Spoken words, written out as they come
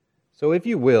So if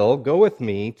you will, go with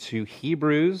me to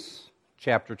Hebrews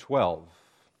chapter 12.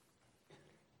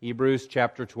 Hebrews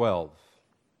chapter 12.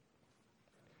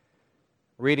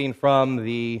 Reading from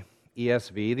the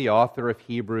ESV, the author of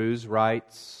Hebrews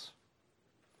writes,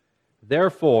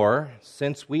 "Therefore,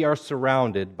 since we are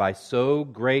surrounded by so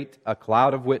great a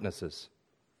cloud of witnesses,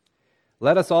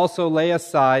 let us also lay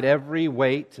aside every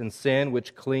weight and sin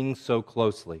which clings so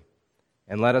closely,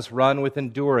 and let us run with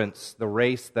endurance the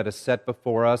race that is set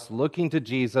before us, looking to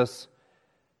Jesus,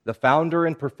 the founder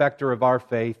and perfecter of our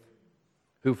faith,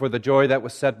 who for the joy that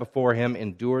was set before him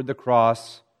endured the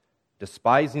cross,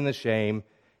 despising the shame,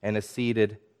 and is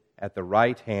seated at the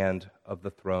right hand of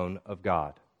the throne of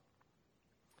God."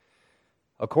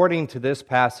 According to this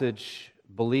passage,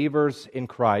 believers in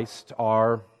Christ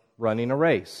are running a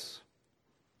race.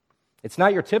 It's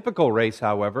not your typical race,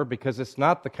 however, because it's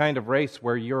not the kind of race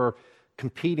where you're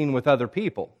competing with other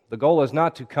people. The goal is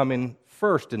not to come in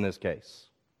first in this case.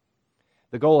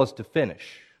 The goal is to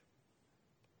finish,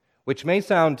 which may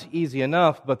sound easy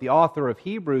enough, but the author of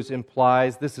Hebrews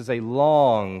implies this is a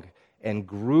long and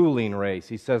grueling race.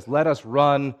 He says, let us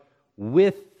run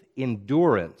with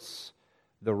endurance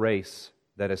the race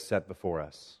that is set before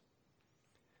us.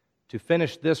 To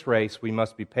finish this race, we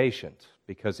must be patient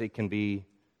because it can be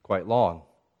quite long.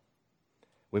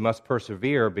 We must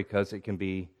persevere because it can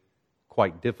be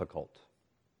quite difficult.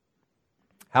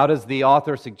 How does the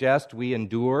author suggest we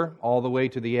endure all the way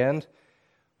to the end?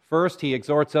 First, he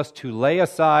exhorts us to lay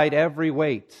aside every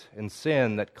weight and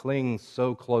sin that clings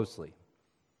so closely.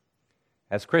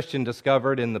 As Christian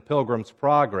discovered in the Pilgrim's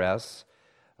Progress,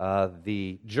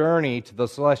 the journey to the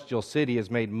celestial city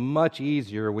is made much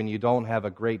easier when you don't have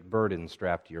a great burden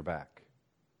strapped to your back.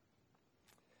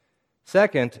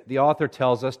 Second, the author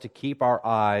tells us to keep our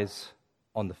eyes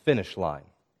on the finish line,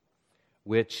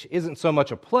 which isn't so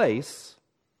much a place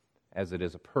as it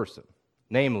is a person,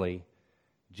 namely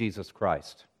Jesus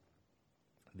Christ,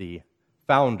 the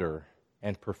founder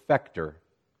and perfecter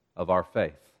of our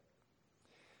faith.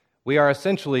 We are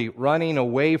essentially running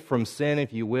away from sin,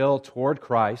 if you will, toward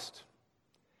Christ,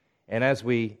 and as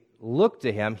we look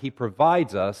to Him, He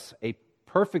provides us a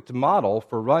perfect model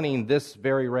for running this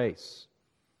very race.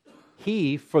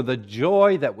 He, for the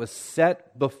joy that was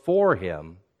set before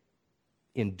Him,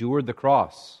 endured the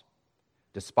cross,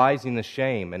 despising the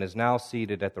shame, and is now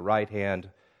seated at the right hand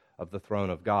of the throne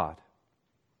of God.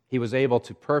 He was able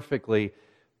to perfectly,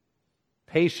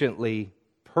 patiently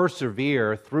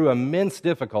persevere through immense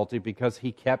difficulty because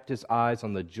he kept his eyes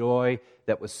on the joy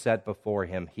that was set before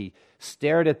him. He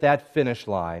stared at that finish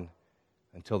line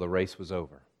until the race was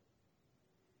over.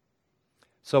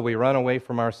 So we run away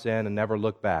from our sin and never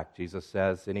look back. Jesus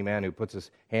says, any man who puts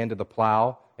his hand to the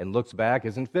plow and looks back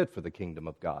isn't fit for the kingdom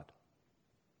of God.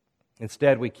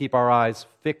 Instead, we keep our eyes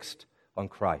fixed on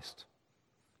Christ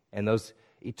and those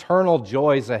eternal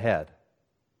joys ahead.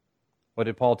 What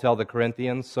did Paul tell the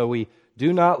Corinthians? So we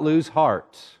do not lose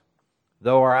heart.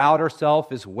 Though our outer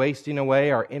self is wasting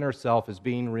away, our inner self is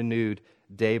being renewed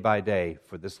day by day.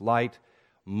 For this light,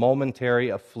 momentary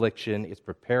affliction is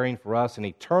preparing for us an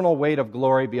eternal weight of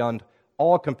glory beyond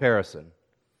all comparison,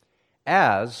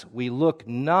 as we look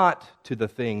not to the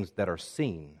things that are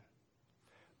seen,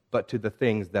 but to the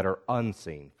things that are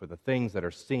unseen. For the things that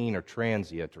are seen are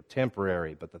transient or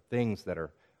temporary, but the things that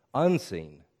are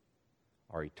unseen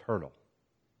are eternal.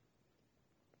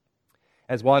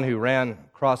 As one who ran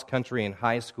cross country in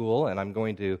high school, and I'm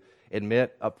going to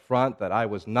admit up front that I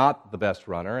was not the best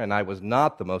runner and I was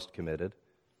not the most committed,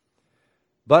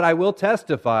 but I will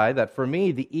testify that for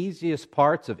me, the easiest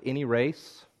parts of any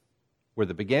race were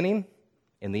the beginning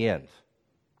and the end.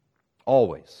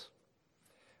 Always.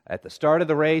 At the start of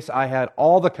the race, I had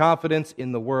all the confidence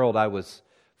in the world. I was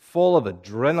full of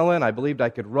adrenaline. I believed I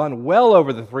could run well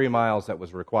over the 3 miles that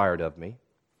was required of me.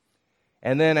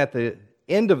 And then at the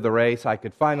end of the race, I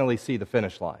could finally see the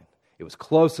finish line. It was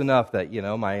close enough that,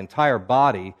 my entire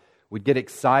body would get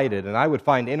excited and I would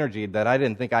find energy that I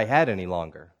didn't think I had any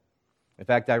longer. In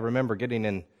fact, I remember getting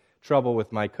in trouble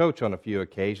with my coach on a few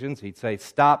occasions. He'd say,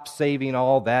 stop saving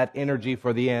all that energy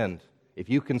for the end. If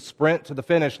you can sprint to the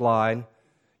finish line,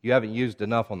 you haven't used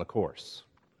enough on the course.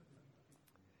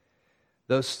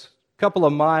 Those couple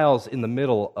of miles in the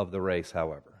middle of the race,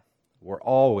 however, were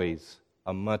always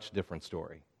a much different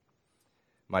story.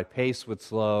 My pace would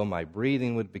slow, my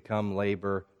breathing would become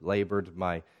labored,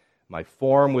 my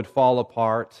form would fall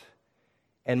apart,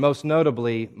 and most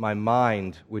notably, my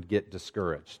mind would get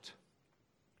discouraged.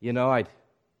 I'd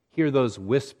hear those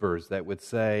whispers that would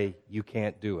say, you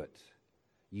can't do it,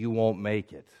 you won't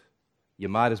make it, you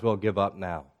might as well give up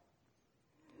now.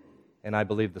 And I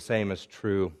believe the same is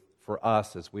true for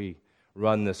us as we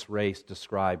run this race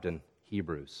described in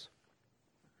Hebrews.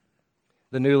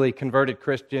 The newly converted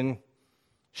Christian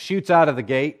shoots out of the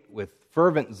gate with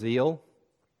fervent zeal.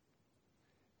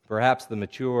 Perhaps the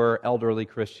mature, elderly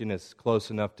Christian is close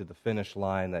enough to the finish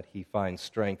line that he finds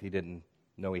strength he didn't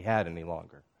know he had any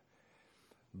longer.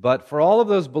 But for all of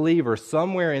those believers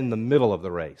somewhere in the middle of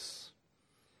the race,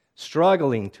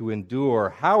 struggling to endure,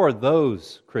 how are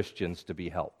those Christians to be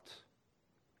helped?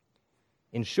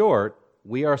 In short,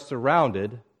 we are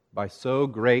surrounded by so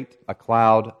great a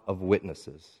cloud of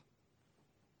witnesses.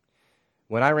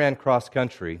 When I ran cross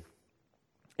country,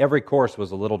 every course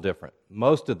was a little different.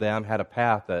 Most of them had a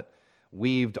path that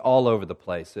weaved all over the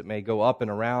place. It may go up and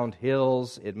around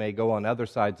hills. It may go on other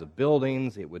sides of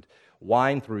buildings. It would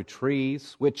wind through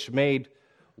trees, which made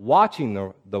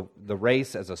watching the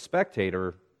race as a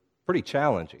spectator pretty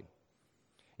challenging.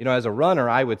 You know, as a runner,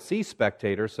 I would see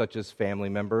spectators, such as family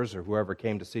members or whoever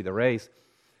came to see the race,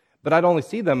 but I'd only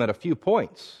see them at a few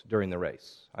points during the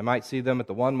race. I might see them at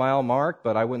the 1 mile mark,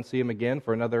 but I wouldn't see them again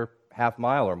for another half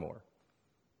mile or more.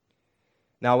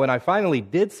 Now, when I finally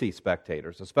did see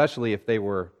spectators, especially if they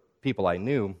were people I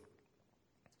knew,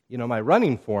 my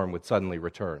running form would suddenly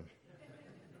return.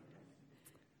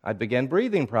 I'd begin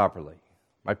breathing properly.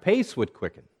 My pace would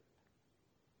quicken.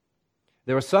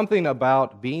 There was something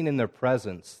about being in their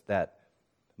presence that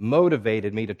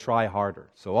motivated me to try harder.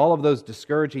 So all of those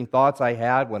discouraging thoughts I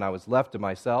had when I was left to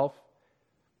myself,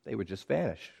 they would just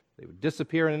vanish. They would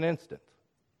disappear in an instant.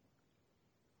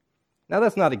 Now,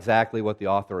 that's not exactly what the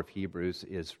author of Hebrews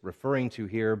is referring to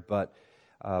here, but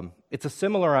it's a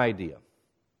similar idea.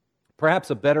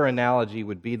 Perhaps a better analogy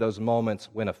would be those moments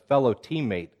when a fellow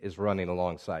teammate is running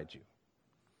alongside you.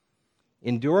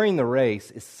 Enduring the race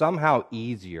is somehow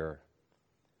easier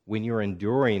when you're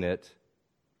enduring it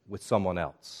with someone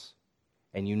else,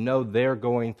 and you know they're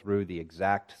going through the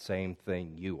exact same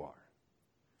thing you are.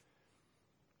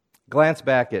 Glance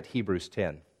back at Hebrews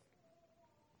 10.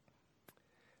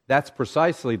 That's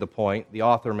precisely the point the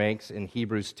author makes in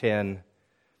Hebrews 10,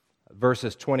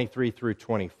 verses 23 through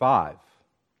 25.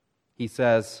 He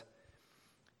says,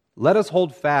 "Let us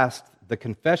hold fast the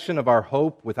confession of our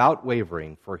hope without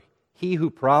wavering, for he who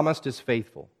promised is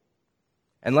faithful.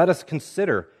 And let us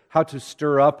consider how to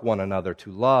stir up one another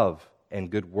to love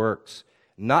and good works,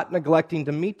 not neglecting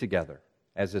to meet together,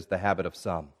 as is the habit of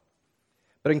some,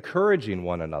 but encouraging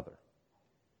one another,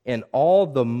 and all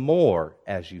the more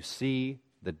as you see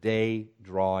the day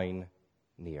drawing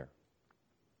near."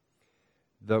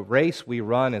 The race we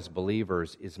run as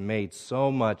believers is made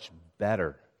so much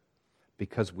better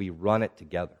because we run it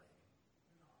together.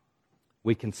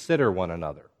 We consider one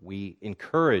another. We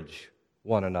encourage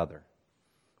one another.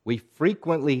 We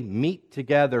frequently meet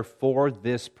together for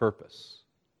this purpose.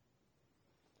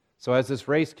 So as this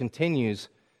race continues,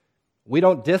 we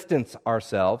don't distance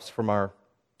ourselves from our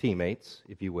teammates,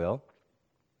 if you will.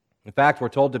 In fact, we're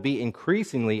told to be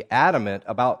increasingly adamant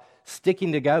about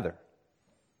sticking together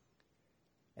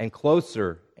and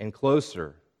closer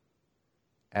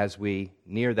as we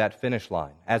near that finish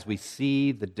line, as we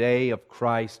see the day of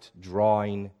Christ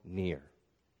drawing near.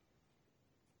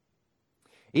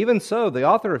 Even so, the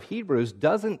author of Hebrews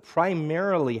doesn't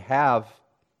primarily have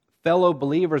fellow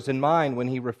believers in mind when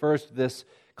he refers to this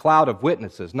cloud of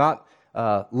witnesses, not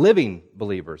living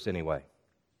believers anyway.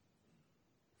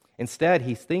 Instead,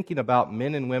 he's thinking about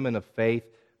men and women of faith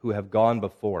who have gone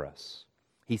before us.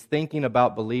 He's thinking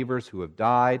about believers who have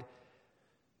died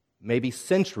maybe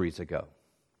centuries ago.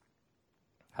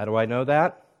 How do I know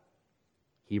that?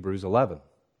 Hebrews 11.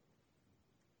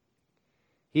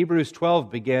 Hebrews 12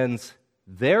 begins,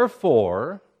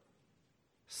 "Therefore,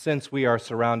 since we are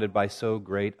surrounded by so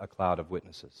great a cloud of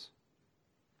witnesses."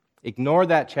 Ignore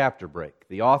that chapter break.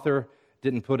 The author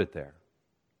didn't put it there.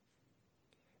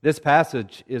 This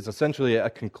passage is essentially a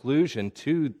conclusion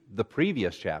to the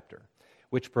previous chapter,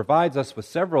 which provides us with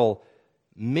several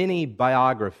mini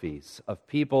biographies of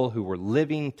people who were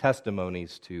living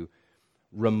testimonies to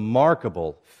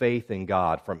remarkable faith in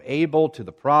God. From Abel to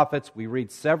the prophets, we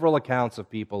read several accounts of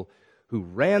people who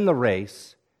ran the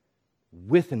race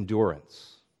with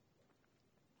endurance.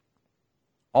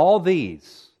 All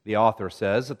these, the author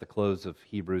says at the close of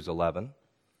Hebrews 11,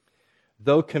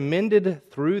 though commended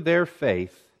through their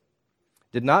faith,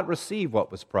 did not receive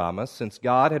what was promised, since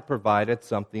God had provided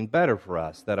something better for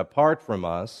us, that apart from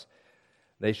us,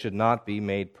 they should not be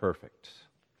made perfect.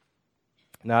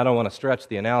 Now, I don't want to stretch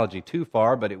the analogy too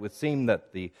far, but it would seem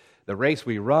that the race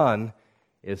we run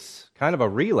is kind of a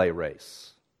relay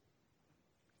race.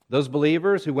 Those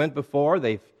believers who went before,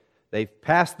 they've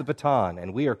passed the baton,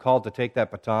 and we are called to take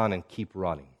that baton and keep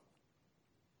running.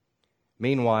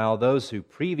 Meanwhile, those who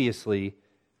previously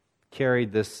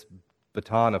carried this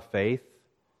baton of faith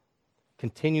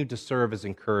continue to serve as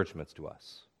encouragements to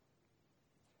us.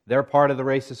 Their part of the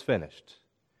race is finished,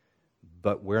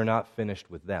 but we're not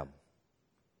finished with them.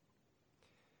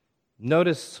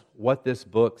 Notice what this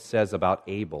book says about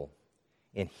Abel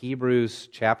in Hebrews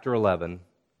chapter 11,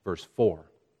 verse 4.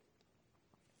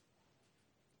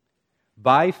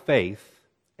 By faith,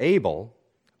 Abel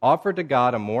offered to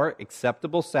God a more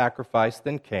acceptable sacrifice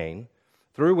than Cain,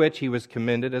 through which he was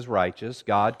commended as righteous,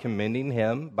 God commending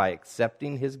him by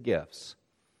accepting his gifts.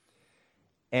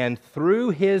 And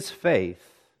through his faith,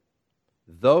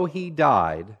 though he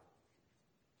died,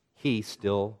 he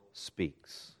still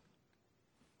speaks.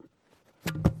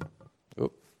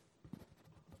 Oop.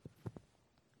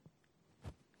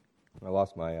 I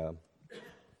lost my...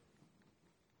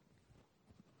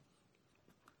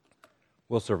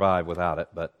 We'll survive without it,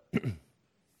 but...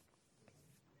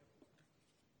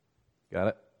 Got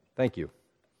it? Thank you.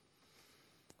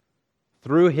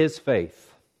 Through his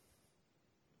faith,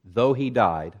 though he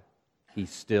died, he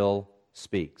still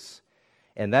speaks.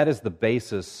 And that is the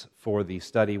basis for the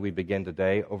study we begin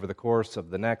today. Over the course of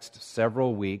the next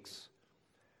several weeks,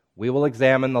 we will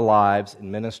examine the lives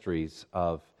and ministries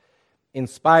of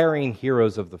inspiring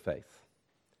heroes of the faith.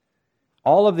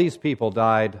 All of these people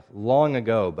died long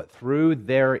ago, but through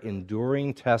their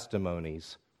enduring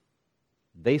testimonies,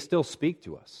 they still speak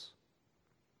to us.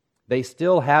 They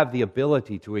still have the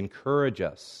ability to encourage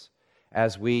us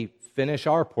as we finish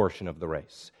our portion of the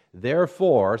race.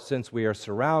 Therefore, since we are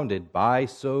surrounded by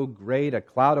so great a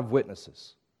cloud of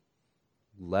witnesses,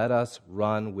 let us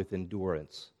run with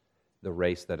endurance the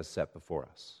race that is set before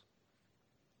us.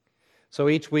 So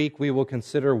each week we will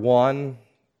consider one,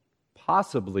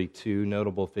 possibly two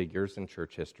notable figures in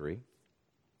church history.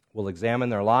 We'll examine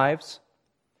their lives.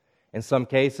 In some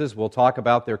cases, we'll talk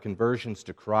about their conversions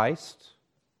to Christ.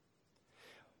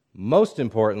 Most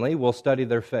importantly, we'll study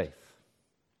their faith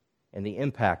and the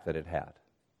impact that it had.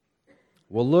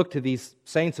 We'll look to these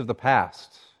saints of the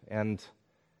past and,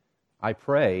 I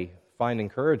pray, find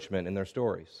encouragement in their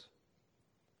stories.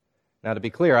 Now, to be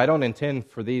clear, I don't intend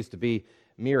for these to be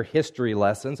mere history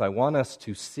lessons. I want us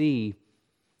to see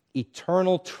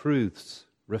eternal truths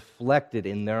reflected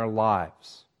in their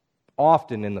lives,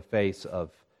 often in the face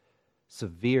of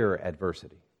severe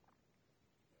adversity.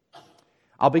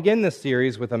 I'll begin this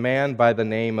series with a man by the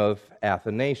name of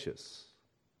Athanasius.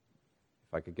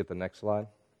 If I could get the next slide.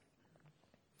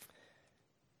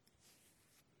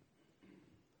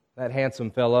 That handsome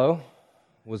fellow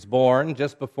was born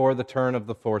just before the turn of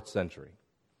the 4th century.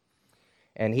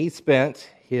 And he spent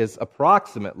his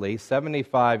approximately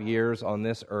 75 years on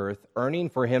this earth earning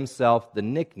for himself the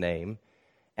nickname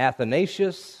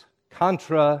Athanasius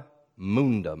contra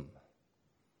mundum.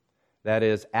 That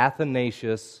is,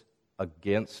 Athanasius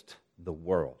against the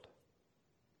world.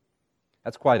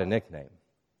 That's quite a nickname.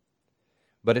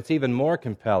 But it's even more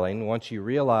compelling once you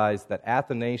realize that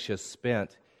Athanasius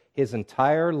spent his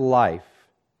entire life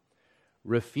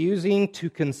refusing to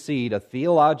concede a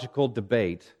theological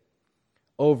debate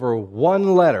over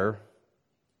one letter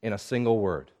in a single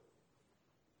word.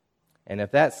 And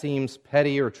if that seems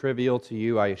petty or trivial to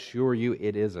you, I assure you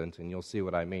it isn't, and you'll see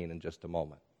what I mean in just a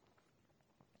moment.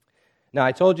 Now,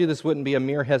 I told you this wouldn't be a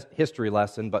mere history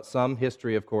lesson, but some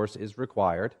history, of course, is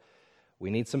required. We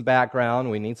need some background,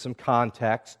 we need some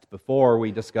context before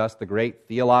we discuss the great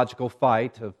theological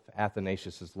fight of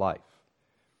Athanasius' life.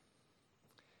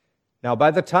 Now,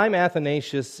 by the time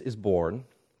Athanasius is born,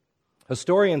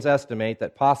 historians estimate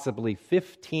that possibly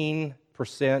 15%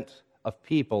 of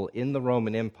people in the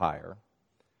Roman Empire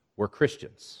were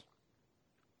Christians.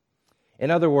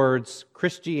 In other words,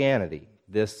 Christianity,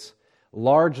 this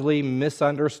largely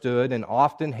misunderstood and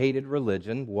often hated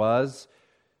religion, was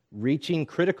reaching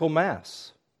critical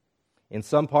mass. In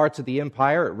some parts of the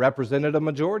empire, it represented a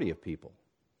majority of people.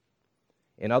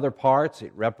 In other parts,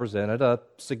 it represented a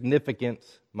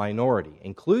significant minority,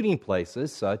 including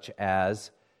places such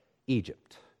as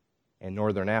Egypt and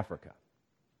northern Africa,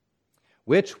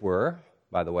 which were,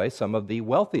 by the way, some of the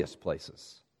wealthiest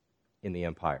places in the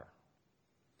empire.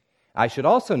 I should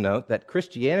also note that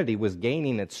Christianity was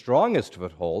gaining its strongest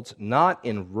footholds not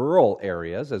in rural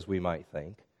areas, as we might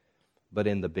think, but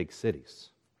in the big cities.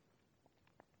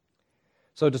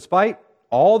 So despite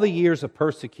all the years of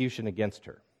persecution against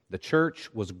her, the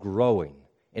church was growing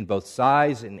in both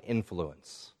size and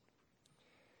influence.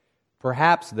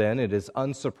 Perhaps then it is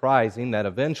unsurprising that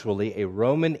eventually a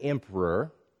Roman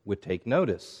emperor would take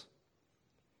notice.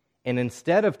 And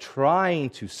instead of trying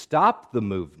to stop the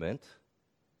movement,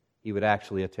 he would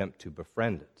actually attempt to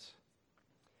befriend it.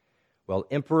 Well,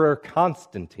 Emperor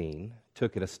Constantine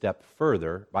took it a step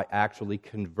further by actually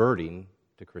converting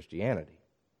to Christianity.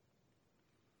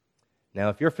 Now,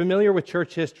 if you're familiar with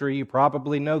church history, you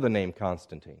probably know the name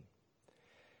Constantine.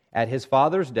 At his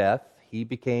father's death, he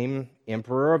became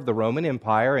emperor of the Roman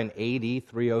Empire in AD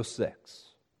 306.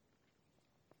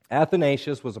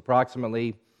 Athanasius was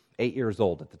approximately 8 years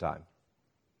old at the time.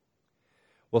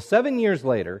 Well, 7 years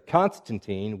later,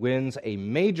 Constantine wins a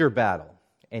major battle,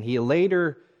 and he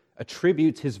later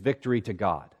attributes his victory to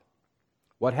God.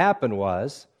 What happened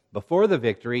was, before the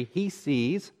victory, he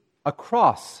sees a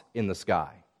cross in the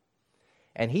sky.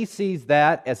 And he sees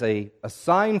that as a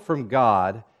sign from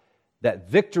God that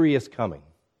victory is coming.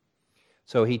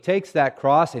 So he takes that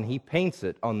cross and he paints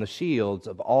it on the shields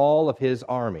of all of his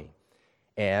army.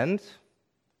 And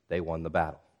they won the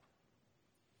battle.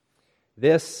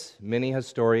 This, many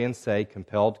historians say,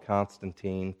 compelled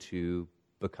Constantine to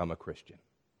become a Christian.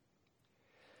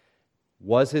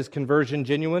 Was his conversion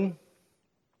genuine?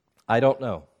 I don't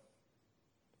know.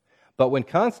 But when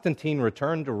Constantine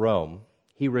returned to Rome,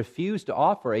 he refused to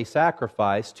offer a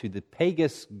sacrifice to the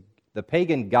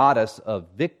pagan goddess of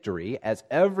victory, as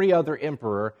every other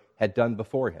emperor had done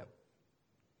before him.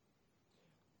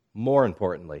 More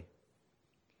importantly,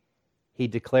 he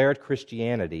declared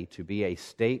Christianity to be a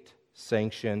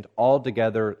state-sanctioned,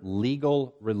 altogether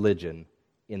legal religion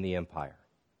in the empire.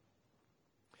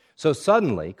 So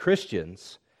suddenly,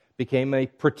 Christians became a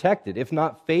protected, if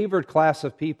not favored, class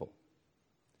of people.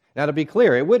 Now, to be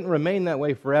clear, it wouldn't remain that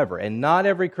way forever, and not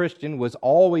every Christian was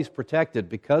always protected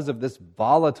because of this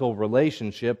volatile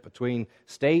relationship between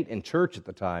state and church at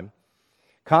the time.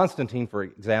 Constantine, for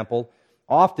example,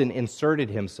 often inserted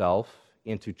himself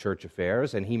into church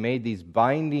affairs, and he made these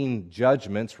binding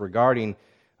judgments regarding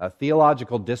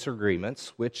theological disagreements,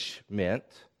 which meant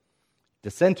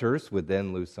dissenters would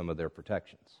then lose some of their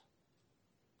protections.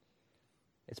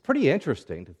 It's pretty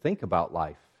interesting to think about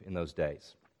life in those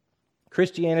days.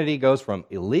 Christianity goes from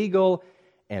illegal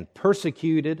and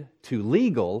persecuted to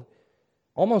legal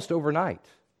almost overnight.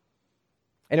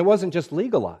 And it wasn't just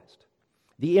legalized.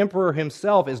 The emperor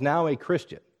himself is now a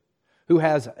Christian who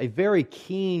has a very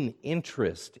keen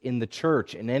interest in the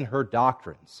church and in her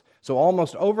doctrines. So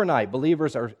almost overnight,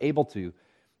 believers are able to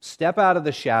step out of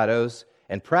the shadows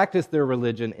and practice their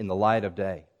religion in the light of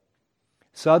day.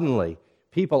 Suddenly,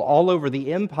 people all over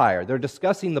the empire, they're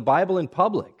discussing the Bible in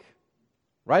public.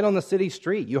 Right on the city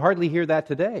street. You hardly hear that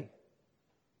today.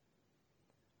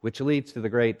 Which leads to the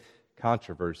great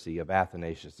controversy of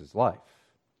Athanasius' life.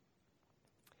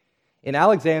 In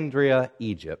Alexandria,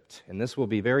 Egypt, and this will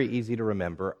be very easy to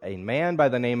remember, a man by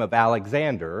the name of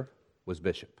Alexander was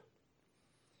bishop.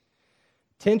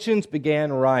 Tensions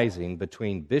began rising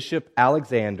between Bishop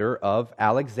Alexander of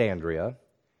Alexandria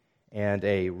and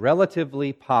a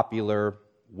relatively popular,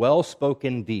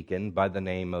 well-spoken deacon by the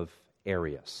name of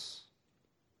Arius.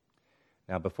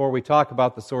 Now, before we talk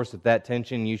about the source of that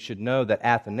tension, you should know that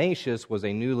Athanasius was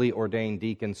a newly ordained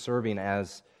deacon serving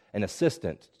as an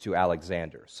assistant to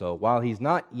Alexander. So while he's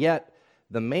not yet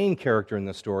the main character in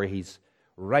the story, he's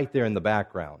right there in the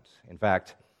background. In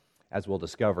fact, as we'll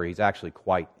discover, he's actually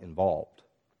quite involved.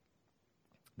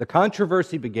 The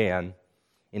controversy began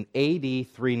in AD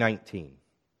 319.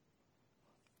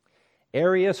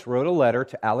 Arius wrote a letter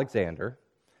to Alexander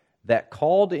that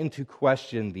called into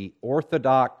question the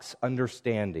orthodox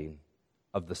understanding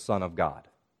of the Son of God.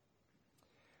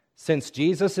 Since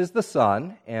Jesus is the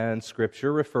Son, and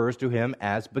Scripture refers to him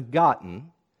as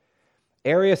begotten,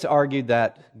 Arius argued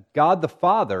that God the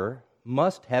Father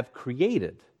must have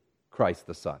created Christ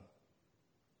the Son.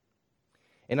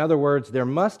 In other words, there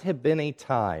must have been a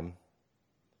time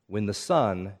when the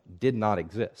Son did not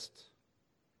exist.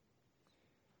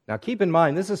 Now keep in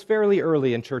mind, this is fairly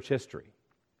early in church history.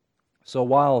 So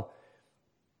while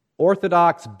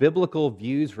orthodox biblical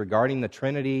views regarding the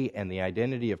Trinity and the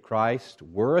identity of Christ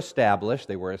were established,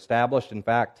 they were established, in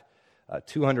fact,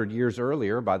 200 years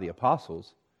earlier by the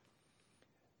apostles,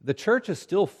 the church is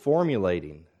still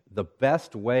formulating the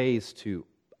best ways to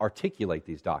articulate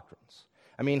these doctrines.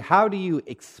 I mean, how do you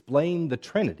explain the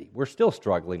Trinity? We're still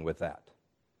struggling with that.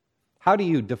 How do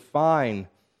you define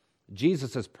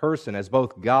Jesus' person as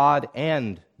both God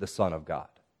and the Son of God?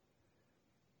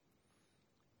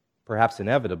 Perhaps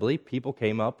inevitably, people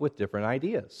came up with different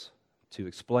ideas to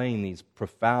explain these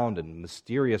profound and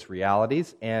mysterious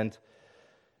realities, and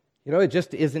it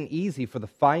just isn't easy for the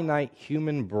finite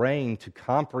human brain to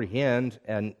comprehend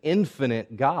an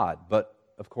infinite God, but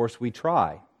of course we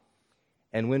try.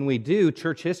 And when we do,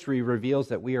 church history reveals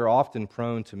that we are often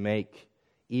prone to make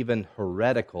even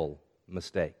heretical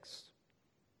mistakes.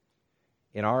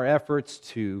 In our efforts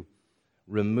to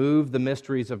remove the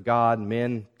mysteries of God,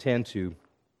 men tend to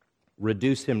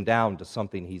reduce him down to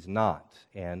something he's not.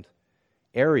 And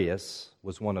Arius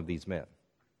was one of these men.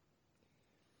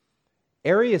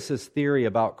 Arius' theory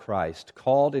about Christ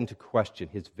called into question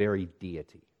his very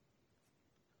deity.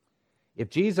 If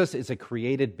Jesus is a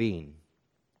created being,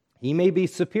 he may be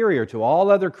superior to all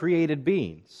other created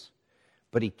beings,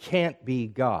 but he can't be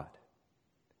God.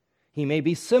 He may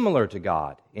be similar to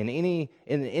God in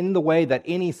the way that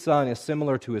any son is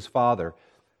similar to his father,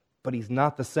 but he's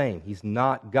not the same. He's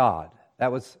not God.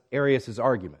 That was Arius'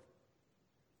 argument.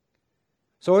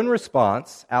 So in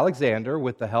response, Alexander,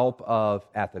 with the help of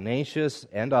Athanasius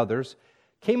and others,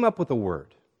 came up with a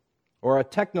word, or a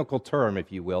technical term,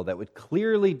 if you will, that would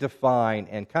clearly define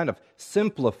and kind of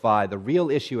simplify the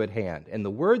real issue at hand. And the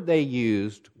word they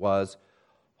used was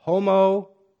homoousios.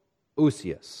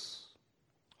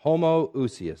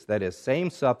 Homoousios, that is, same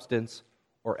substance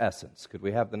or essence. Could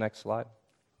we have the next slide?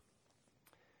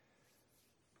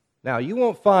 Now, you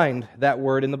won't find that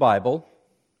word in the Bible,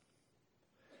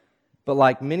 but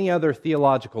like many other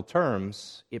theological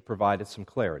terms, it provided some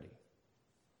clarity.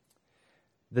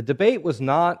 The debate was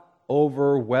not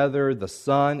over whether the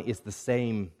Son is the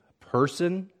same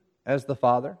person as the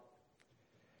Father.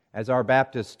 As our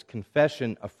Baptist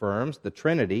confession affirms, the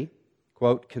Trinity,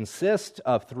 quote, consists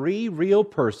of three real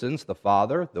persons, the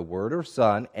Father, the Word or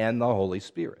Son, and the Holy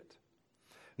Spirit.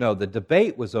 No, the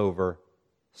debate was over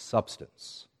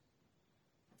substance.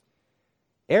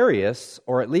 Arius,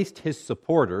 or at least his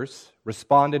supporters,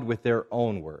 responded with their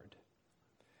own word.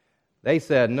 They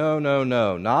said, no,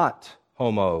 not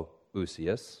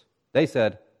homoousios. They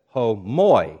said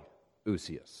homoiousios,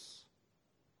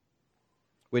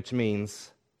 which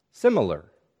means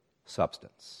similar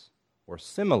substance or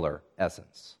similar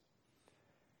essence.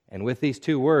 And with these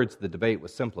two words, the debate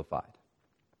was simplified.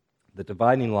 The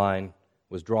dividing line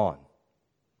was drawn.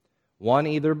 One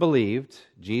either believed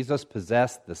Jesus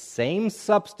possessed the same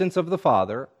substance of the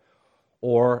Father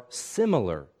or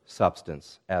similar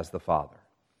substance as the Father.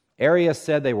 Arius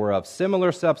said they were of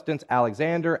similar substance.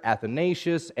 Alexander,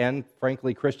 Athanasius, and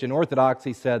frankly Christian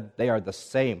Orthodoxy said they are the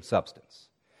same substance.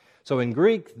 So in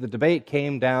Greek, the debate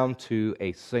came down to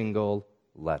a single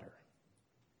letter.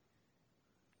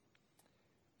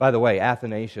 By the way,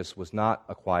 Athanasius was not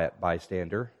a quiet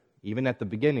bystander, even at the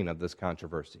beginning of this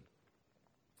controversy.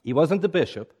 He wasn't the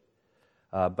bishop,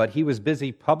 but he was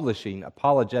busy publishing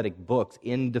apologetic books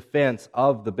in defense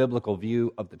of the biblical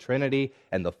view of the Trinity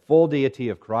and the full deity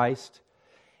of Christ.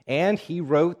 And he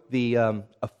wrote the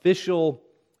official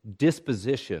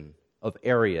disposition of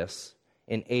Arius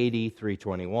in AD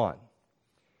 321.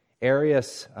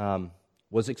 Arius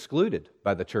was excluded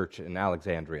by the church in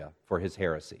Alexandria for his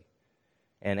heresy,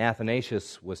 and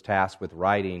Athanasius was tasked with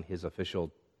writing his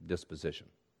official disposition.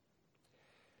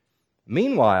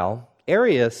 Meanwhile,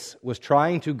 Arius was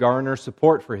trying to garner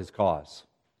support for his cause.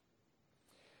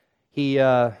 He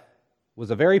was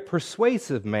a very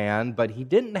persuasive man, but he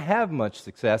didn't have much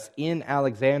success in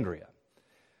Alexandria.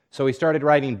 So he started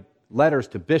writing letters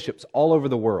to bishops all over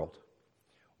the world,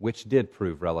 which did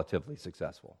prove relatively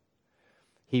successful.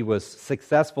 He was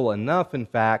successful enough, in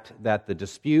fact, that the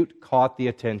dispute caught the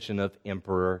attention of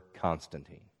Emperor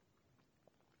Constantine.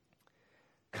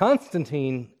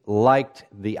 Constantine liked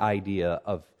the idea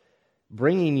of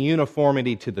bringing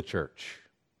uniformity to the church.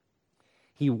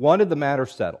 He wanted the matter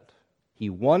settled. He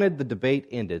wanted the debate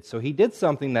ended. So he did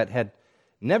something that had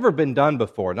never been done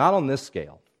before, not on this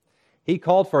scale. He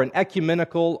called for an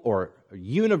ecumenical or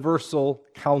universal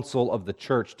council of the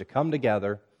church to come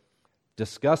together,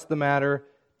 discuss the matter,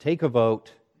 take a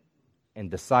vote, and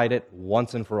decide it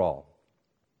once and for all.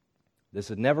 This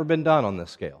had never been done on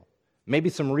this scale. Maybe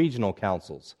some regional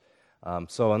councils.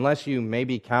 So unless you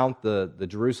maybe count the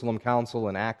Jerusalem Council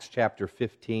in Acts chapter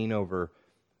 15 over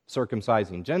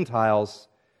circumcising Gentiles,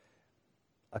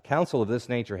 a council of this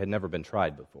nature had never been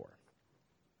tried before.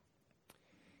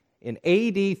 In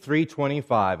AD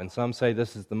 325, and some say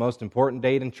this is the most important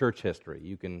date in church history,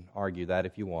 you can argue that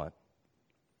if you want,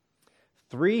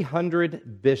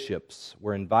 300 bishops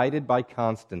were invited by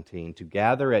Constantine to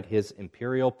gather at his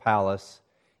imperial palace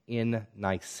in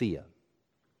Nicaea,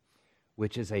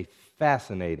 which is a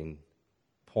fascinating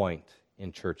point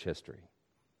in church history.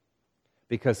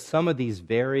 Because some of these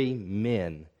very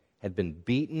men had been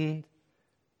beaten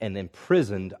and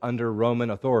imprisoned under Roman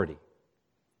authority.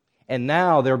 And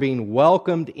now they're being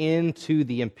welcomed into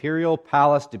the imperial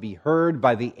palace to be heard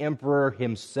by the emperor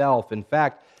himself. In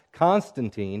fact,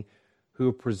 Constantine,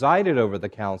 who presided over the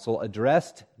council,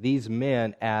 addressed these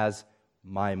men as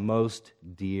my most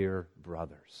dear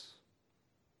brothers.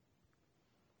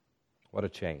 What a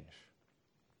change.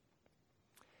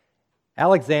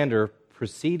 Alexander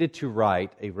proceeded to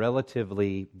write a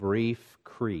relatively brief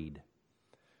creed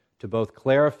to both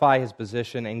clarify his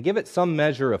position and give it some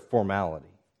measure of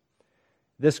formality.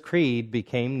 This creed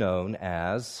became known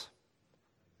as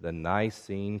the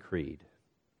Nicene Creed.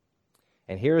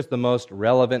 And here's the most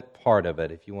relevant part of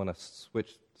it, if you want to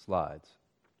switch slides.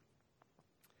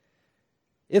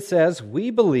 It says, "We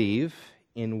believe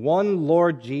in one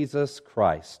Lord Jesus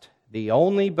Christ, the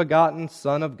only begotten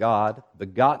Son of God,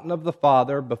 begotten of the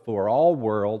Father before all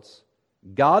worlds,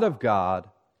 God of God,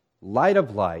 light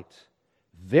of light,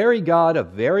 very God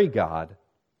of very God,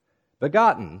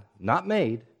 begotten, not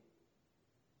made,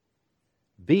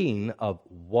 being of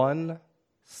one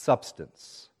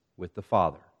substance with the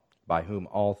Father, by whom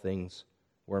all things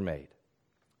were made."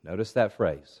 Notice that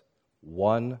phrase,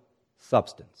 one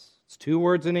substance. It's two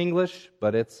words in English,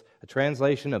 but it's a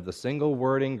translation of the single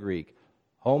word in Greek,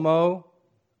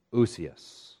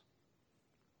 homoousios,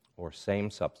 or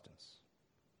same substance.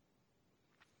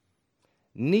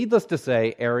 Needless to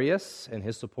say, Arius and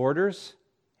his supporters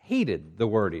hated the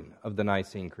wording of the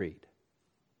Nicene Creed.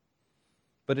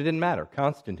 But it didn't matter.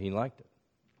 Constantine liked it.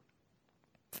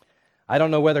 I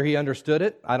don't know whether he understood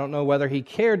it. I don't know whether he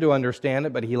cared to understand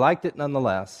it, but he liked it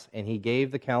nonetheless, and he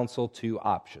gave the council two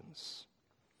options.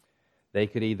 They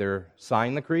could either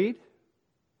sign the creed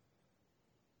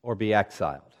or be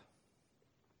exiled.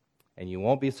 And you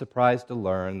won't be surprised to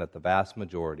learn that the vast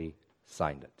majority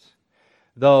signed it.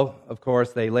 Though, of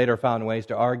course, they later found ways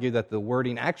to argue that the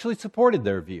wording actually supported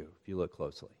their view, if you look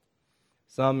closely.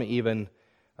 Some even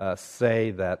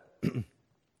say that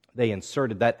they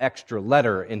inserted that extra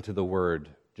letter into the word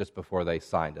just before they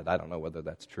signed it. I don't know whether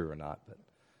that's true or not. But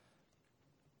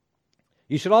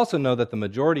you should also know that the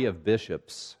majority of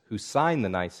bishops who signed the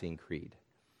Nicene Creed,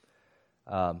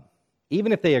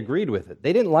 even if they agreed with it,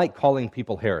 they didn't like calling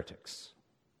people heretics.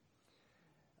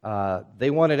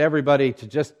 They wanted everybody to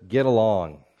just get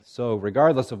along. So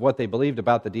regardless of what they believed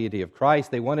about the deity of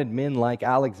Christ, they wanted men like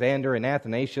Alexander and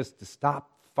Athanasius to stop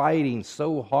fighting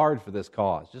so hard for this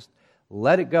cause. Just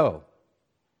let it go.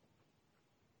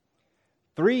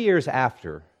 3 years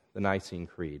after the Nicene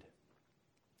Creed,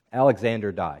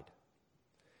 Alexander died,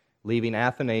 leaving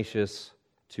Athanasius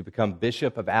to become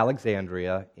Bishop of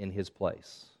Alexandria in his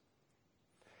place.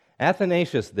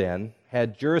 Athanasius then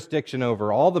had jurisdiction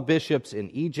over all the bishops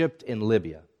in Egypt and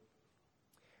Libya.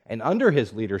 And under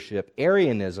his leadership,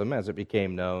 Arianism, as it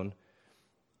became known,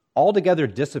 altogether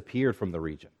disappeared from the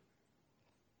region.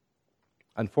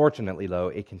 Unfortunately, though,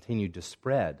 it continued to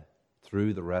spread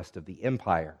through the rest of the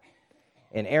empire.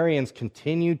 And Arians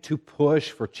continued to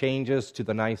push for changes to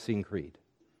the Nicene Creed.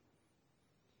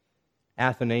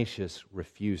 Athanasius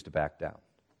refused to back down.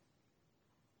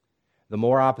 The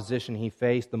more opposition he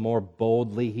faced, the more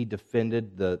boldly he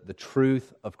defended the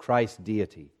truth of Christ's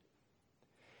deity.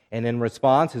 And in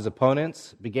response, his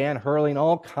opponents began hurling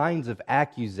all kinds of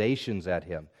accusations at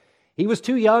him. He was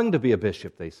too young to be a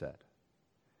bishop, they said.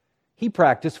 He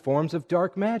practiced forms of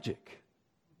dark magic.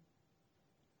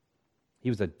 He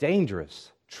was a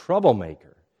dangerous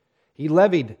troublemaker. He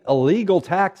levied illegal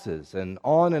taxes, and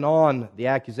on the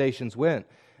accusations went.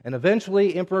 And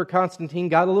eventually, Emperor Constantine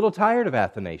got a little tired of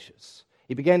Athanasius.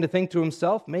 He began to think to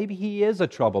himself, maybe he is a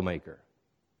troublemaker.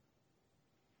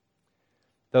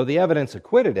 Though the evidence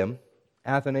acquitted him,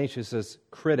 Athanasius'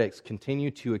 critics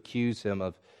continued to accuse him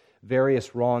of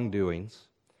various wrongdoings.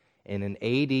 And in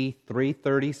AD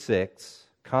 336,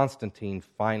 Constantine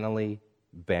finally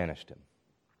banished him.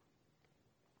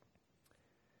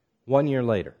 1 year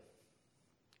later,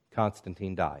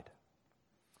 Constantine died,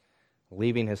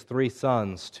 leaving his 3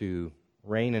 sons to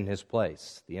reign in his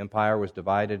place. The empire was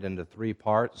divided into 3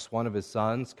 parts. One of his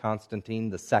sons,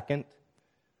 Constantine II,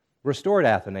 restored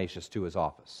Athanasius to his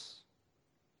office.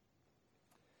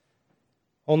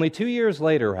 Only 2 years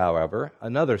later, however,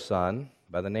 another son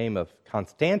by the name of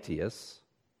Constantius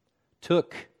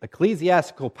took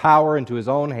ecclesiastical power into his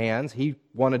own hands. He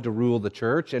wanted to rule the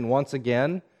church and once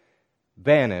again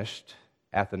banished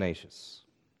Athanasius.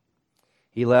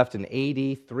 He left in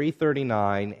AD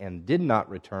 339 and did not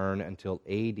return until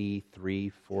AD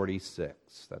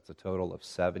 346. That's a total of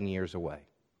 7 years away.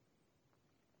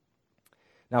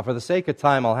 Now, for the sake of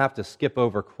time, I'll have to skip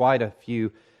over quite a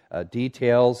few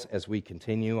details as we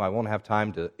continue. I won't have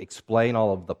time to explain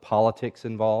all of the politics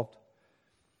involved.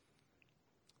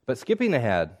 But skipping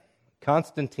ahead,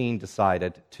 Constantius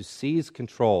decided to seize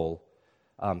control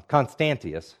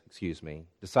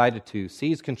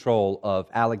of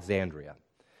Alexandria.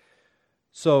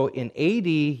 So in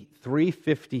AD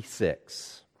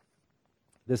 356,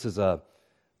 this is a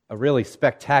really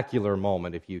spectacular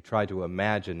moment if you try to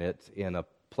imagine it in a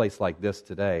place like this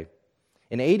today.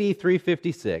 In AD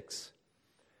 356,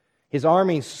 His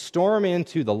armies storm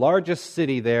into the largest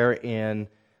city there in,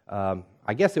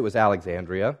 I guess it was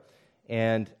Alexandria,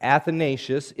 and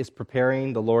Athanasius is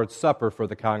preparing the Lord's Supper for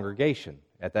the congregation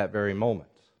at that very moment.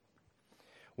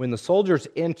 When the soldiers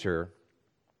enter,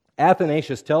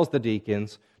 Athanasius tells the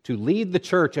deacons to lead the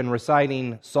church in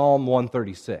reciting Psalm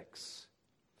 136.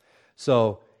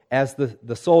 So, as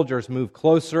the soldiers move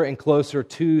closer and closer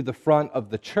to the front of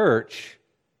the church,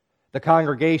 the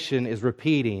congregation is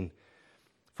repeating,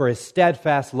 "For his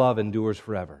steadfast love endures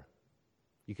forever."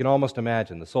 You can almost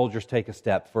imagine the soldiers take a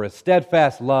step. "For his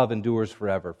steadfast love endures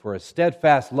forever. For his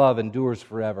steadfast love endures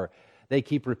forever." They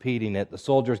keep repeating it. The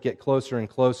soldiers get closer and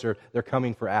closer. They're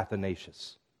coming for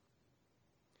Athanasius.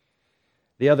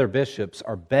 The other bishops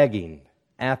are begging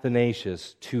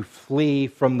Athanasius to flee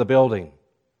from the building,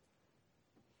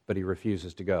 but he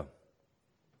refuses to go.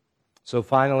 So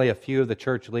finally, a few of the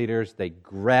church leaders, they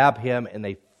grab him and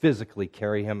they physically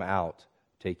carry him out,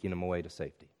 taking him away to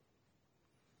safety.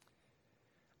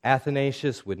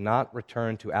 Athanasius would not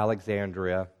return to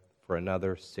Alexandria for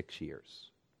another 6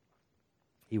 years.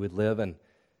 He would live in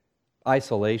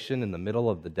isolation in the middle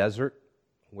of the desert,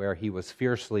 where he was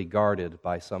fiercely guarded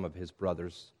by some of his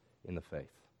brothers in the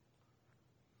faith.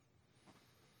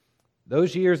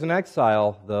 Those years in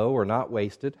exile, though, were not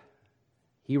wasted.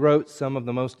 He wrote some of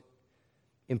the most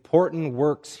important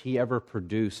works he ever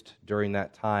produced during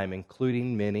that time,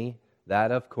 including many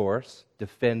that, of course,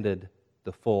 defended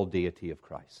the full deity of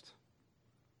Christ.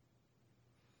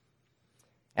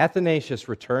 Athanasius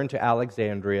returned to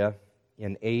Alexandria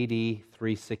in AD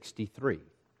 363.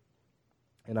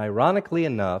 And ironically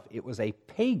enough, it was a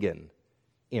pagan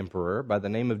emperor by the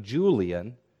name of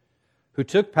Julian who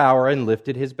took power and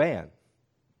lifted his ban,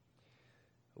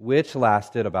 which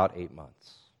lasted about 8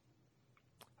 months.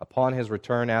 Upon his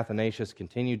return, Athanasius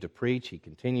continued to preach, he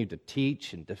continued to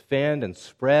teach and defend and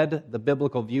spread the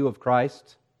biblical view of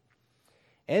Christ,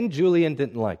 and Julian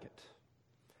didn't like it.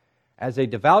 As a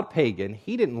devout pagan,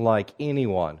 he didn't like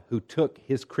anyone who took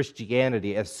his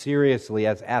Christianity as seriously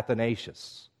as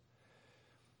Athanasius.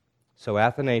 So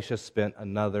Athanasius spent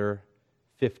another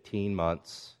 15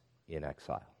 months in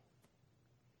exile.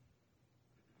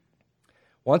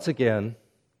 Once again,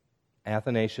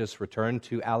 Athanasius returned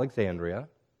to Alexandria,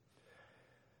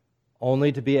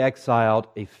 only to be exiled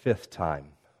a 5th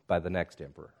time by the next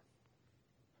emperor.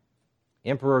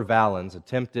 Emperor Valens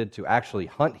attempted to actually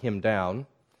hunt him down,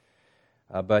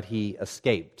 but he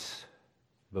escaped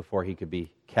before he could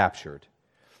be captured.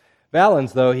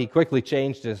 Valens, though, he quickly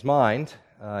changed his mind.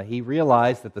 He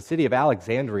realized that the city of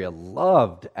Alexandria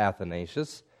loved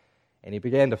Athanasius, and he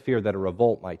began to fear that a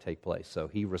revolt might take place. So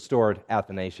he restored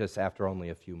Athanasius after only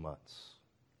a few months.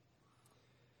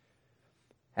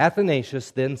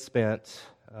 Athanasius then spent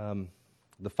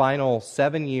the final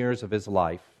 7 years of his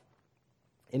life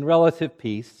in relative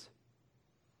peace,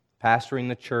 pastoring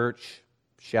the church,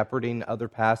 shepherding other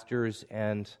pastors,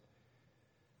 and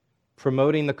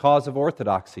promoting the cause of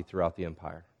orthodoxy throughout the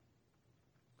empire.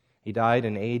 He died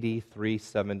in AD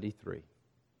 373.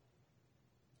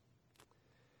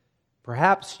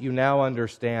 Perhaps you now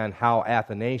understand how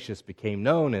Athanasius became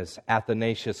known as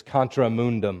Athanasius contra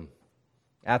mundum,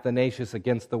 Athanasius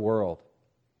against the world.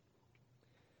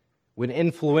 When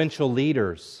influential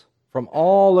leaders from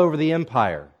all over the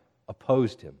empire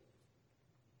opposed him,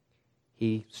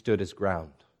 he stood his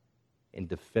ground in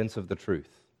defense of the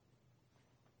truth.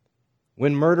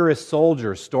 When murderous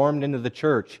soldiers stormed into the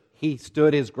church, he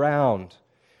stood his ground.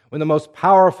 When the most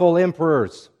powerful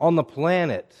emperors on the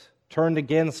planet turned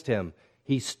against him,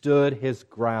 he stood his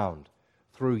ground.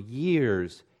 Through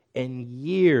years and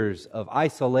years of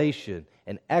isolation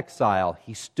and exile,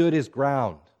 he stood his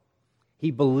ground.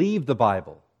 He believed the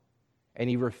Bible, and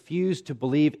he refused to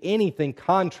believe anything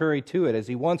contrary to it. As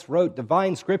he once wrote,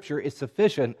 divine scripture is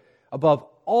sufficient above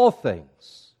all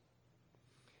things.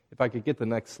 If I could get the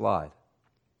next slide.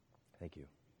 Thank you.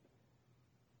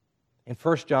 In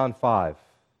 1 John 5,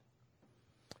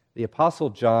 the Apostle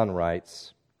John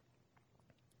writes,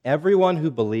 "Everyone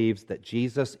who believes that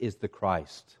Jesus is the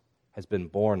Christ has been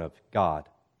born of God,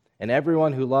 and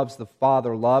everyone who loves the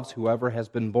Father loves whoever has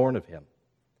been born of him.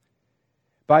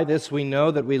 By this we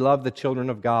know that we love the children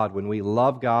of God, when we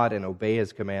love God and obey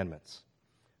his commandments.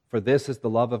 For this is the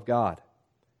love of God,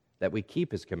 that we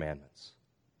keep his commandments.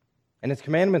 And his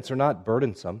commandments are not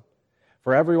burdensome,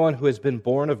 for everyone who has been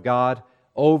born of God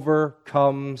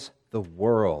overcomes the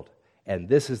world. And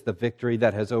this is the victory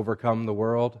that has overcome the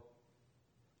world,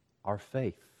 our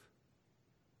faith."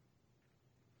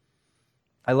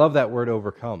 I love that word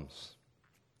overcomes,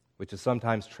 which is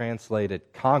sometimes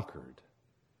translated conquered.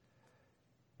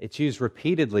 It's used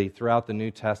repeatedly throughout the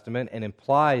New Testament and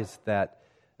implies that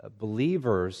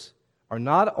believers are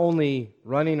not only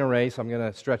running a race, I'm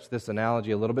going to stretch this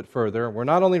analogy a little bit further. We're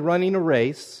not only running a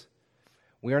race,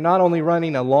 we are not only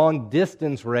running a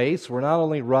long-distance race, we're not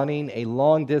only running a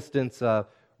long-distance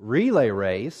relay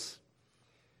race,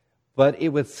 but it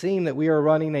would seem that we are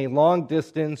running a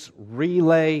long-distance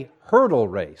relay hurdle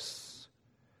race.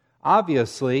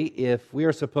 Obviously, if we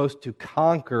are supposed to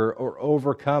conquer or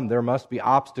overcome, there must be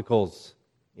obstacles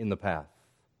in the path.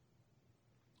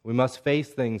 We must face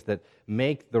things that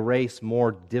make the race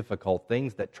more difficult,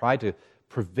 things that try to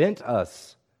prevent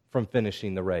us from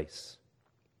finishing the race.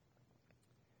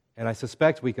 And I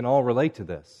suspect we can all relate to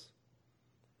this.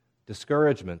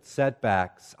 Discouragement,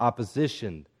 setbacks,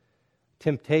 opposition,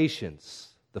 temptations,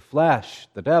 the flesh,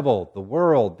 the devil, the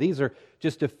world. These are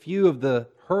just a few of the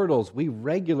hurdles we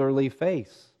regularly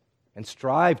face and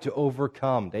strive to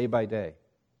overcome day by day.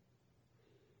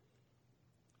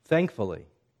 Thankfully,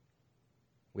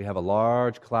 we have a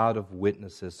large cloud of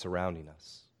witnesses surrounding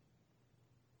us.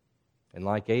 And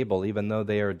like Abel, even though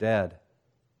they are dead,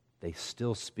 they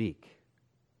still speak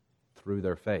through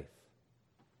their faith.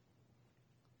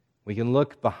 We can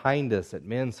look behind us at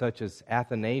men such as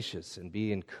Athanasius and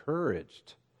be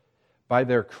encouraged by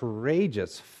their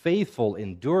courageous, faithful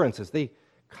endurance as they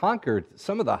conquered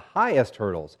some of the highest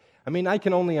hurdles. I mean, I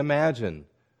can only imagine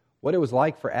what it was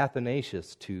like for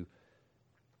Athanasius to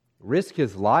risk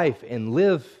his life and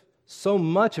live so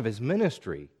much of his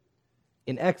ministry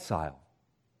in exile.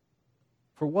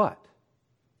 For what?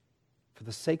 For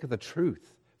the sake of the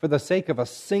truth, for the sake of a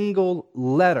single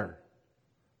letter,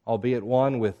 albeit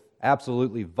one with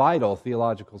absolutely vital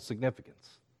theological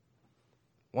significance.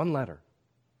 One letter.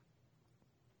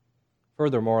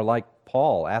 Furthermore, like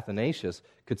Paul, Athanasius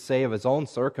could say of his own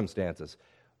circumstances,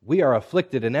 we are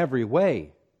afflicted in every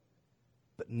way,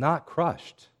 but not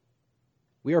crushed.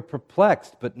 We are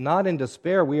perplexed, but not in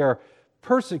despair. We are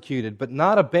persecuted, but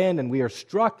not abandoned. We are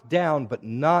struck down, but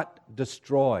not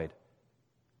destroyed.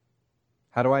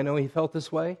 How do I know he felt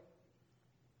this way?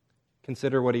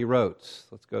 Consider what he wrote.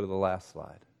 Let's go to the last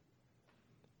slide.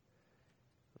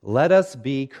 Let us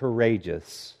be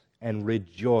courageous and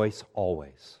rejoice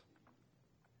always.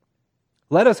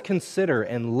 Let us consider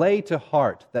and lay to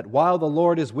heart that while the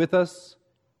Lord is with us,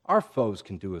 our foes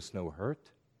can do us no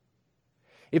hurt.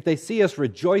 If they see us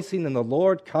rejoicing in the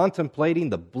Lord, contemplating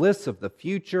the bliss of the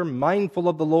future, mindful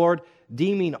of the Lord,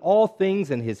 deeming all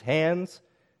things in His hands,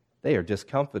 they are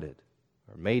discomfited,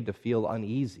 or made to feel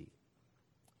uneasy,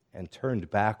 and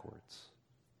turned backwards.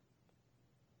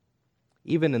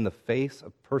 Even in the face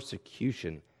of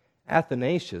persecution,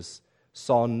 Athanasius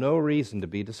saw no reason to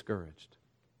be discouraged.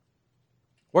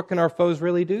 What can our foes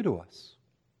really do to us?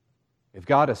 If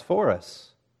God is for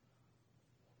us,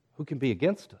 who can be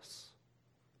against us?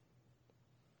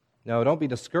 No, don't be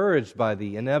discouraged by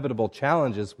the inevitable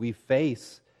challenges we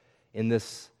face in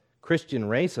this Christian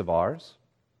race of ours.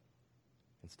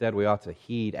 Instead, we ought to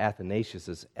heed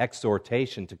Athanasius'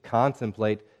 exhortation to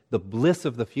contemplate the bliss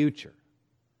of the future.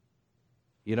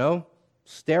 You know,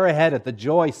 stare ahead at the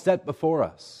joy set before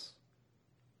us.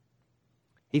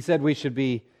 He said we should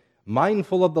be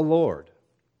mindful of the Lord.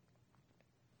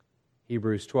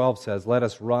 Hebrews 12 says, let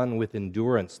us run with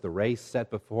endurance the race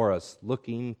set before us,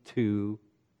 looking to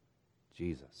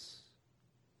Jesus.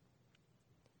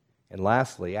 And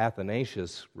lastly,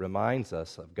 Athanasius reminds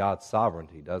us of God's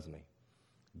sovereignty, doesn't he?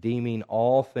 Deeming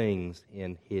all things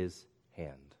in His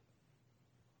hand.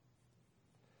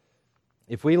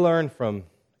 If we learn from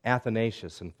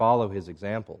Athanasius and follow his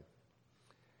example,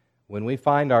 when we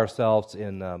find ourselves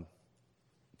in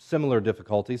similar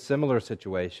difficulties, similar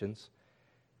situations,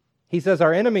 he says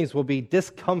our enemies will be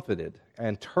discomfited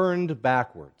and turned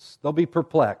backwards. They'll be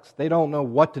perplexed. They don't know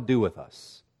what to do with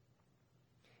us.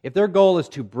 If their goal is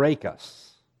to break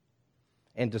us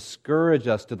and discourage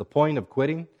us to the point of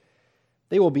quitting,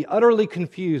 they will be utterly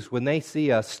confused when they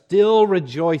see us still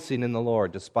rejoicing in the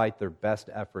Lord despite their best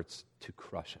efforts to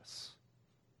crush us.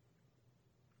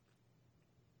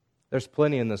 There's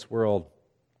plenty in this world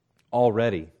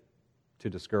already to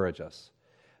discourage us.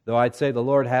 Though I'd say the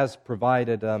Lord has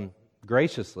provided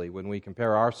graciously when we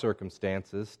compare our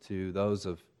circumstances to those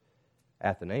of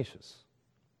Athanasius.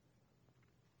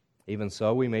 Even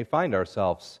so, we may find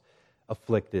ourselves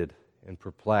afflicted and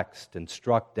perplexed and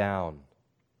struck down.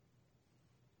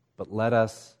 But let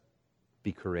us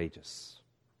be courageous,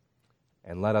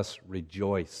 and let us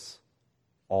rejoice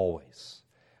always.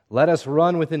 Let us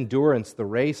run with endurance the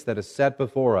race that is set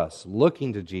before us,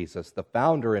 looking to Jesus, the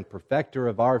founder and perfecter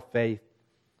of our faith,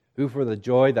 who for the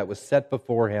joy that was set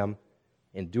before Him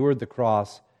endured the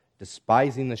cross,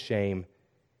 despising the shame,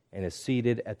 and is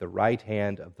seated at the right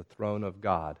hand of the throne of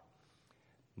God.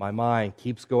 my mind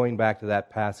keeps going back to that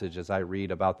passage as I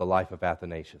read about the life of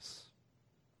Athanasius.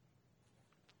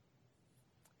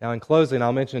 Now, in closing,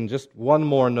 I'll mention just one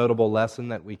more notable lesson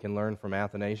that we can learn from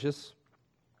Athanasius.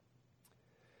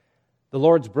 The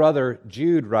Lord's brother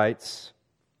Jude writes,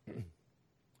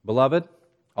 "Beloved,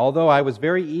 although I was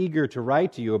very eager to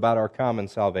write to you about our common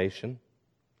salvation,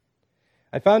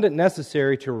 I found it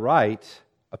necessary to write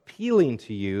appealing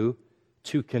to you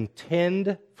to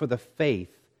contend for the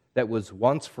faith that was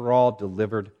once for all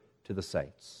delivered to the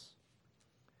saints.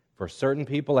 For certain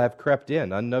people have crept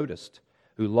in unnoticed,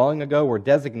 who long ago were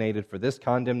designated for this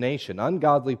condemnation,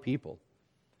 ungodly people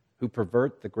who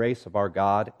pervert the grace of our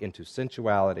God into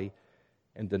sensuality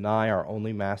and deny our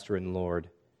only Master and Lord,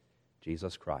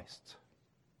 Jesus Christ."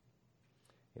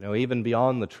 You know, even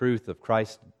beyond the truth of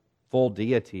Christ's full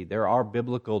deity, there are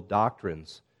biblical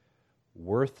doctrines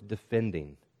worth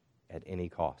defending at any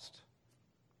cost.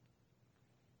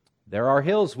 There are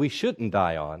hills we shouldn't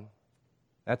die on,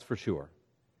 that's for sure.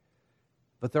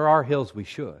 But there are hills we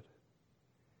should.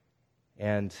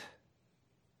 And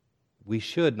we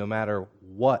should, no matter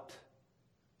what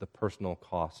the personal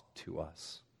cost to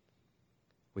us.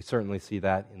 We certainly see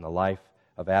that in the life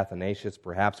of Athanasius.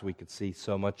 Perhaps we could see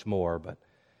so much more, but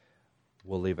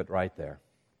we'll leave it right there.